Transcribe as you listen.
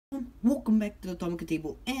Welcome back to the Tomica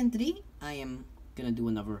Table, and today I am gonna do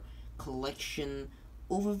another collection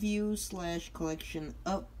overview slash collection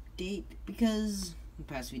update because the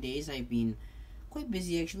past few days I've been quite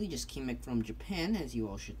busy. Actually, just came back from Japan, as you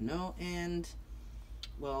all should know, and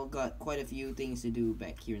well, got quite a few things to do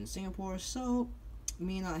back here in Singapore, so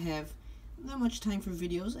may not have that much time for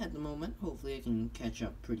videos at the moment. Hopefully I can catch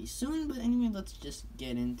up pretty soon, but anyway, let's just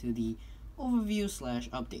get into the overview slash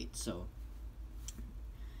update. So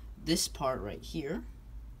this part right here,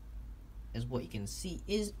 as what you can see,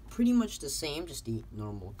 is pretty much the same, just the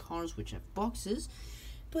normal cars which have boxes.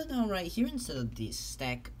 But now right here, instead of the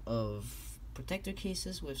stack of protector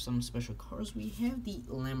cases with some special cars, we have the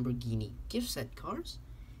Lamborghini gift set cars.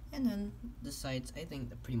 And then the sides, I think,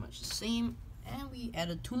 they're pretty much the same. And we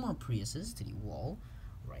added two more Priuses to the wall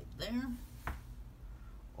right there,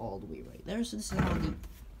 all the way right there. So this is how the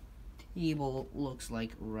table looks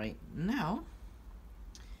like right now.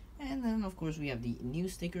 And then, of course, we have the new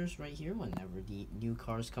stickers right here whenever the new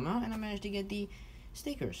cars come out. And I managed to get the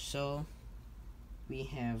stickers. So, we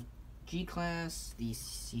have G-Class, the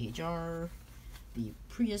CHR, the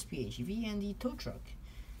Prius PHEV, and the tow truck.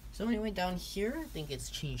 So anyway, down here, I think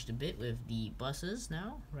it's changed a bit with the buses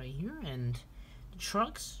now, right here. And the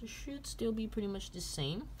trucks should still be pretty much the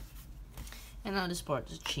same. And now this part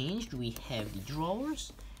has changed. We have the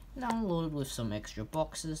drawers, now loaded with some extra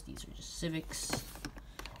boxes. These are just Civics.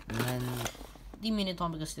 And then the mini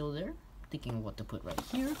Tomica is still there, thinking of what to put right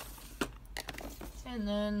here. And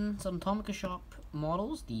then some Tomica Shop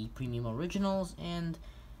models, the premium originals and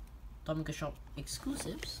Tomica Shop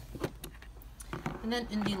exclusives. And then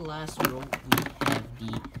in the last row we have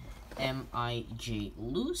the MIJ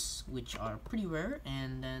loose, which are pretty rare,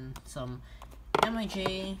 and then some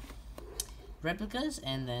MIJ replicas,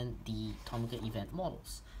 and then the Tomica event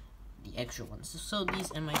models, the extra ones. So these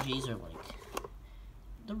MIJs are like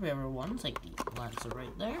the rarer ones, like the Lancer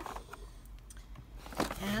right there.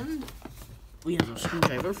 And we have a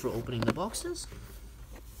screwdriver for opening the boxes.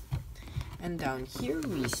 And down here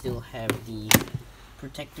we still have the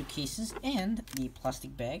protector cases and the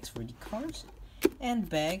plastic bags for the cars, and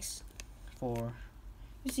bags for,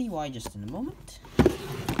 you see why just in a moment.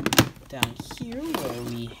 Down here where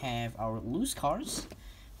we have our loose cars,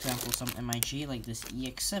 for example some MIG like this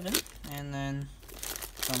EX7, and then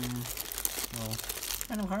some, well,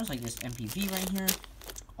 random cars like this MPV right here.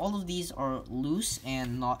 All of these are loose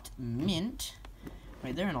and not mint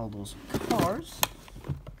right there in all those cars.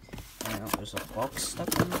 And there's a box stuck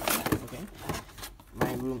in there. Okay,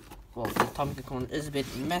 my room, well, the Tomica corner is a bit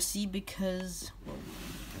messy because, well,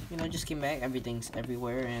 you know, just came back, everything's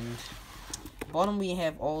everywhere. And bottom we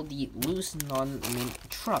have all the loose non-mint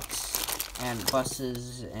trucks and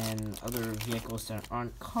buses and other vehicles that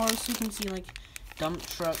aren't cars. So you can see like dump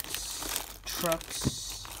trucks,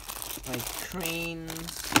 like cranes,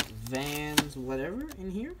 vans, whatever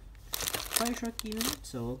in here, fire truck even.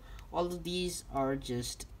 So all of these are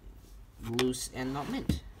just loose and not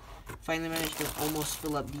mint. Finally managed to almost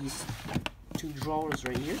fill up these two drawers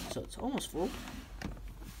right here, so it's almost full.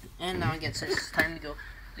 And now I guess it's time to go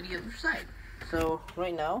to the other side. So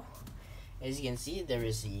right now, as you can see, there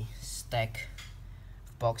is a stack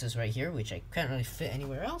of boxes right here, which I can't really fit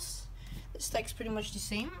anywhere else. This stack's pretty much the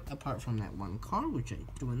same, apart from that one car, which I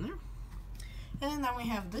threw in there. And now we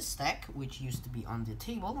have this stack, which used to be on the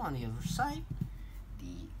table on the other side.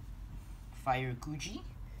 The Fire Gucci,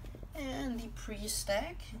 and the Prius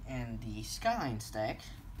stack, and the Skyline stack,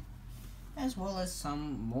 as well as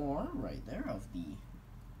some more right there of the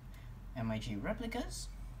MIJ replicas.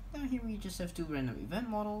 Down here we just have two random event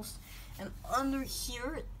models, and under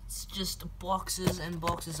here it's just boxes and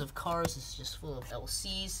boxes of cars. It's just full of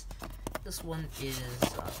LCs. This one is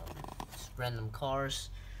just random cars.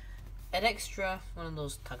 An extra one of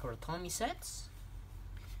those Takaratomi sets.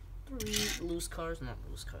 3 loose cars, not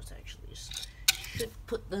loose cars actually. Just should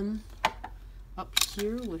put them up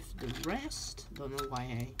here with the rest. Don't know why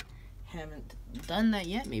I haven't done that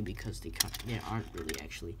yet. Maybe because they aren't really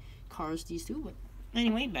actually cars, these two. But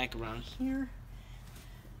anyway, back around here.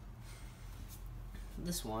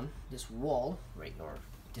 This wall, right, or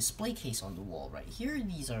display case on the wall right here.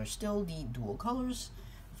 These are still the dual colors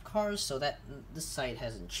of cars, so that this side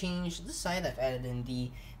hasn't changed. This side I've added in the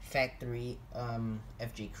factory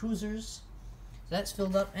FJ Cruisers. So that's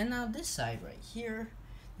filled up. And now this side right here,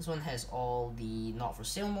 this one has all the not for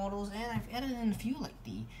sale models, and I've added in a few like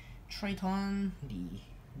the Triton, the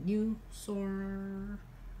new Soarer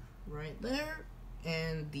right there,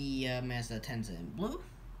 and the Mazda Tenza in blue,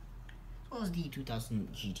 as well as the 2000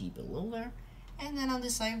 GT below there. And then on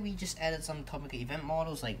this side we just added some Tomica event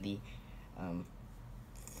models like the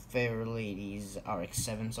Fair Ladies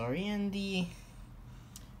RX-7, sorry, and the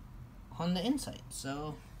Honda Insight.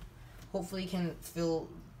 So hopefully can fill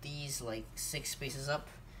these like 6 spaces up.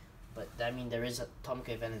 But I mean, there is a Tomica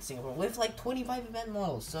event in Singapore with like 25 event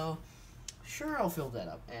models, so sure, I'll fill that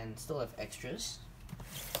up and still have extras.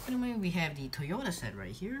 Anyway, we have the Toyota set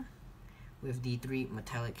right here with the 3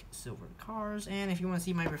 metallic silver cars, and if you want to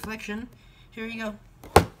see my reflection, here you go.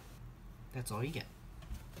 That's all you get.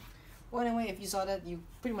 Well, anyway, if you saw that, you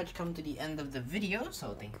pretty much come to the end of the video,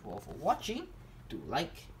 so thank you all for watching. Do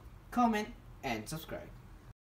like, comment, and subscribe.